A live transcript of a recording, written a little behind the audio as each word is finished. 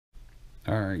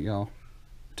Alright y'all,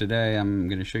 today I'm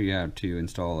going to show you how to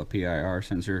install a PIR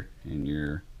sensor in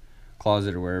your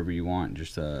closet or wherever you want.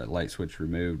 Just a light switch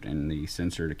removed and the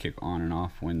sensor to kick on and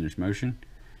off when there's motion.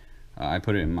 I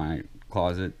put it in my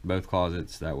closet, both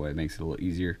closets, that way it makes it a little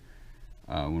easier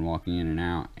when walking in and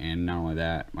out. And not only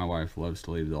that, my wife loves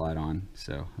to leave the light on,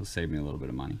 so it'll save me a little bit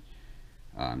of money.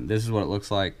 This is what it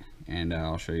looks like, and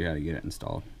I'll show you how to get it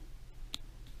installed.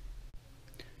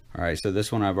 Alright, so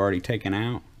this one I've already taken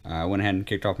out. I went ahead and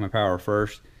kicked off my power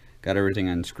first, got everything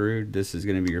unscrewed. This is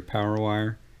going to be your power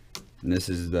wire, and this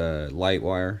is the light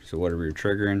wire, so whatever you're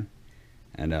triggering.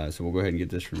 And so we'll go ahead and get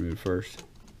this removed first.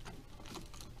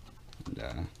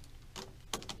 And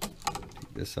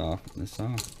take this off and this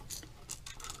off.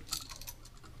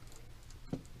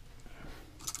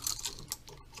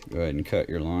 Go ahead and cut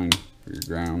your line for your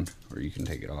ground, or you can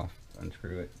take it off,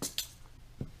 unscrew it.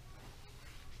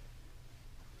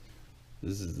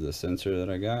 This is the sensor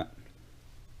that I got.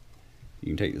 You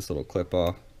can take this little clip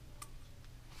off.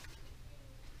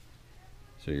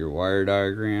 So your wire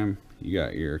diagram, you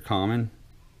got your common,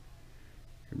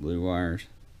 your blue wires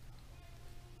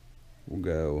will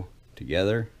go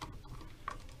together,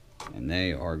 and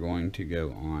they are going to go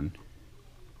on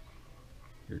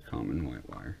your common white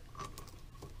wire.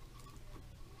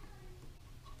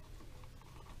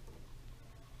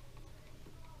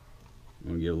 I'm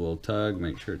going to give a little tug,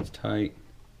 make sure it's tight.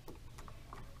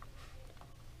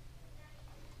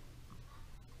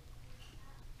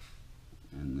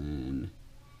 And then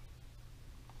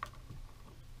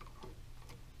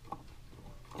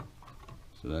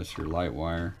so that's your light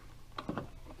wire. Go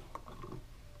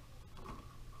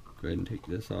ahead and take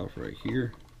this off right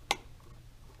here,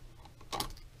 so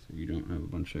you don't have a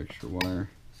bunch of extra wire.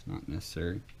 It's not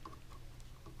necessary.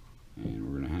 And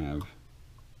we're going to have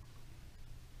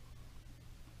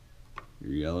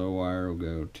your yellow wire will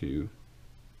go to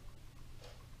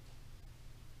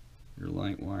your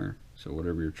light wire. So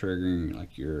whatever you're triggering,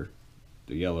 like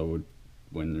the yellow would,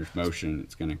 when there's motion,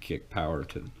 it's going to kick power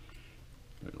to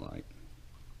the light.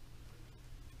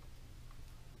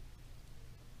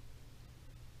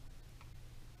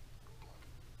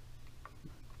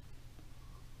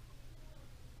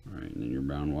 Alright, and then your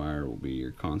brown wire will be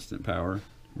your constant power.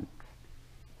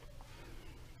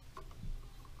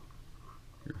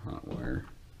 Your hot wire.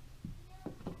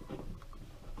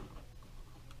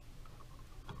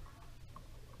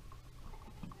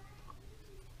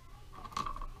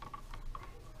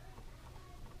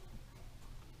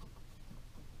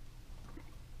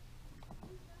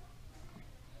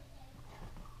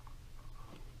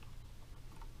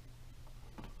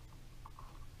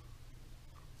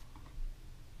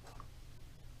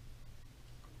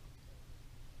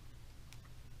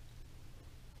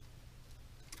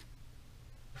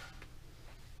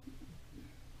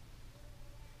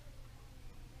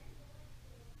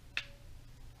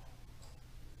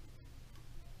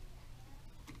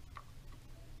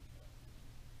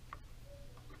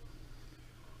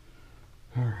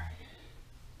 Alright,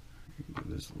 give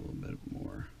this a little bit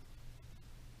more.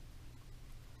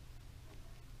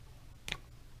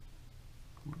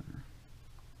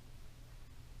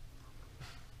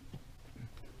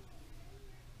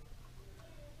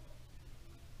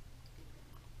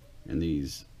 And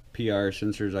these PIR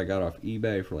sensors I got off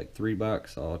eBay for like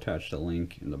 $3. I'll attach the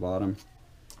link in the bottom,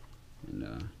 and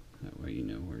that way you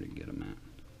know where to get them at.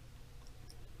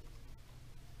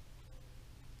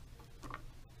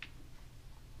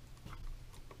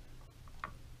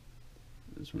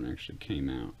 This one actually came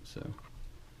out, so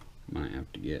I might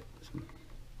have to get some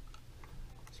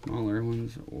smaller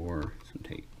ones or some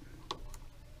tape.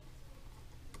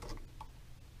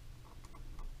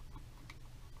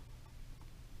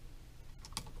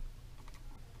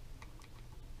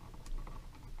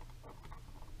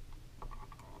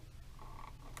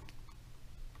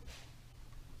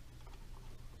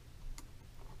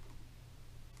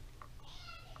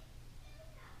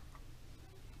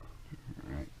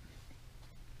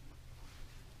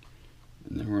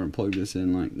 And then we're going to plug this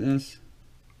in like this.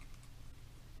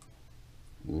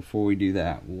 Before we do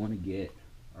that, we want to get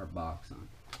our box on.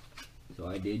 So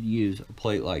I did use a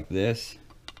plate like this,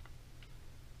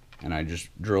 and I just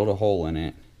drilled a hole in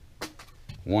it,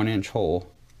 1-inch hole,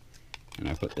 and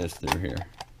I put this through here.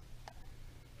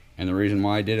 And the reason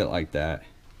why I did it like that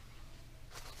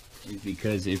is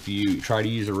because if you try to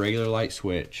use a regular light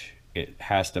switch, it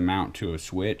has to mount to a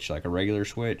switch, like a regular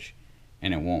switch,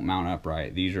 and it won't mount up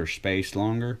right. These are spaced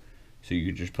longer, so you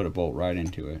could just put a bolt right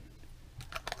into it.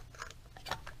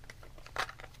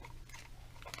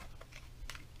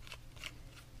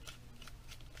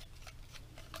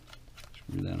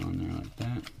 Screw that on there like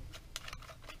that.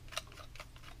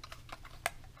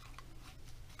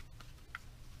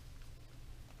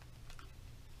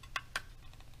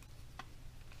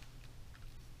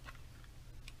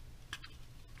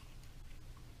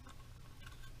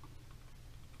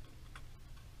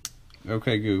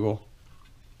 Okay, Google.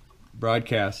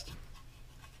 Broadcast.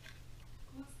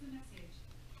 What's the message?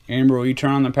 Amber, will you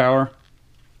turn on the power?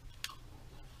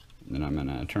 Then I'm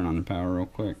gonna turn on the power real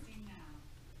quick.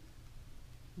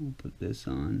 We'll put this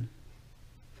on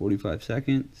 45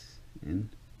 seconds and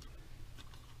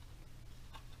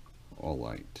all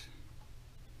light.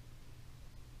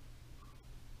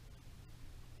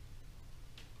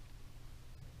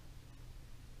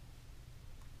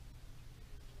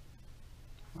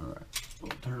 Alright,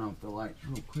 we'll turn off the lights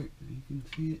real quick so you can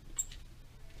see it.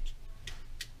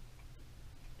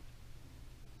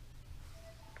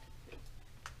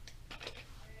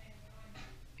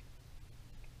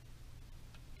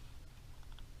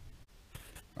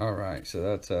 Alright, so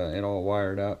that's it all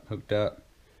wired up, hooked up,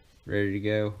 ready to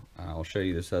go. I'll show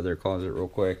you this other closet real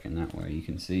quick, and that way you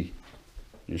can see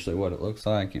usually what it looks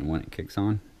like and when it kicks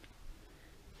on.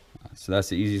 So that's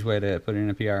the easiest way to put in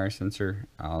a PIR sensor.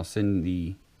 I'll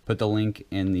put the link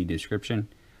in the description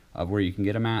of where you can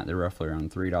get them at. They're roughly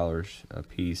around $3 a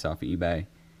piece off of eBay.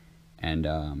 And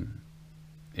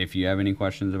if you have any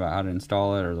questions about how to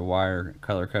install it or the wire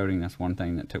color coding, that's one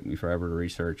thing that took me forever to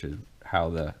research, is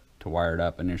how to wire it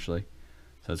up initially.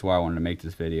 So that's why I wanted to make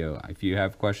this video. If you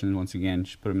have questions, once again,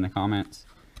 just put them in the comments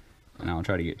and I'll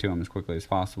try to get to them as quickly as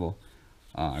possible.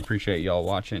 I appreciate y'all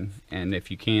watching, and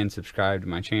if you can, subscribe to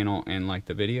my channel and like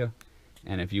the video,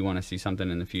 and if you want to see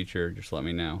something in the future, just let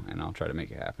me know and I'll try to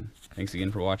make it happen. Thanks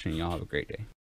again for watching. Y'all have a great day.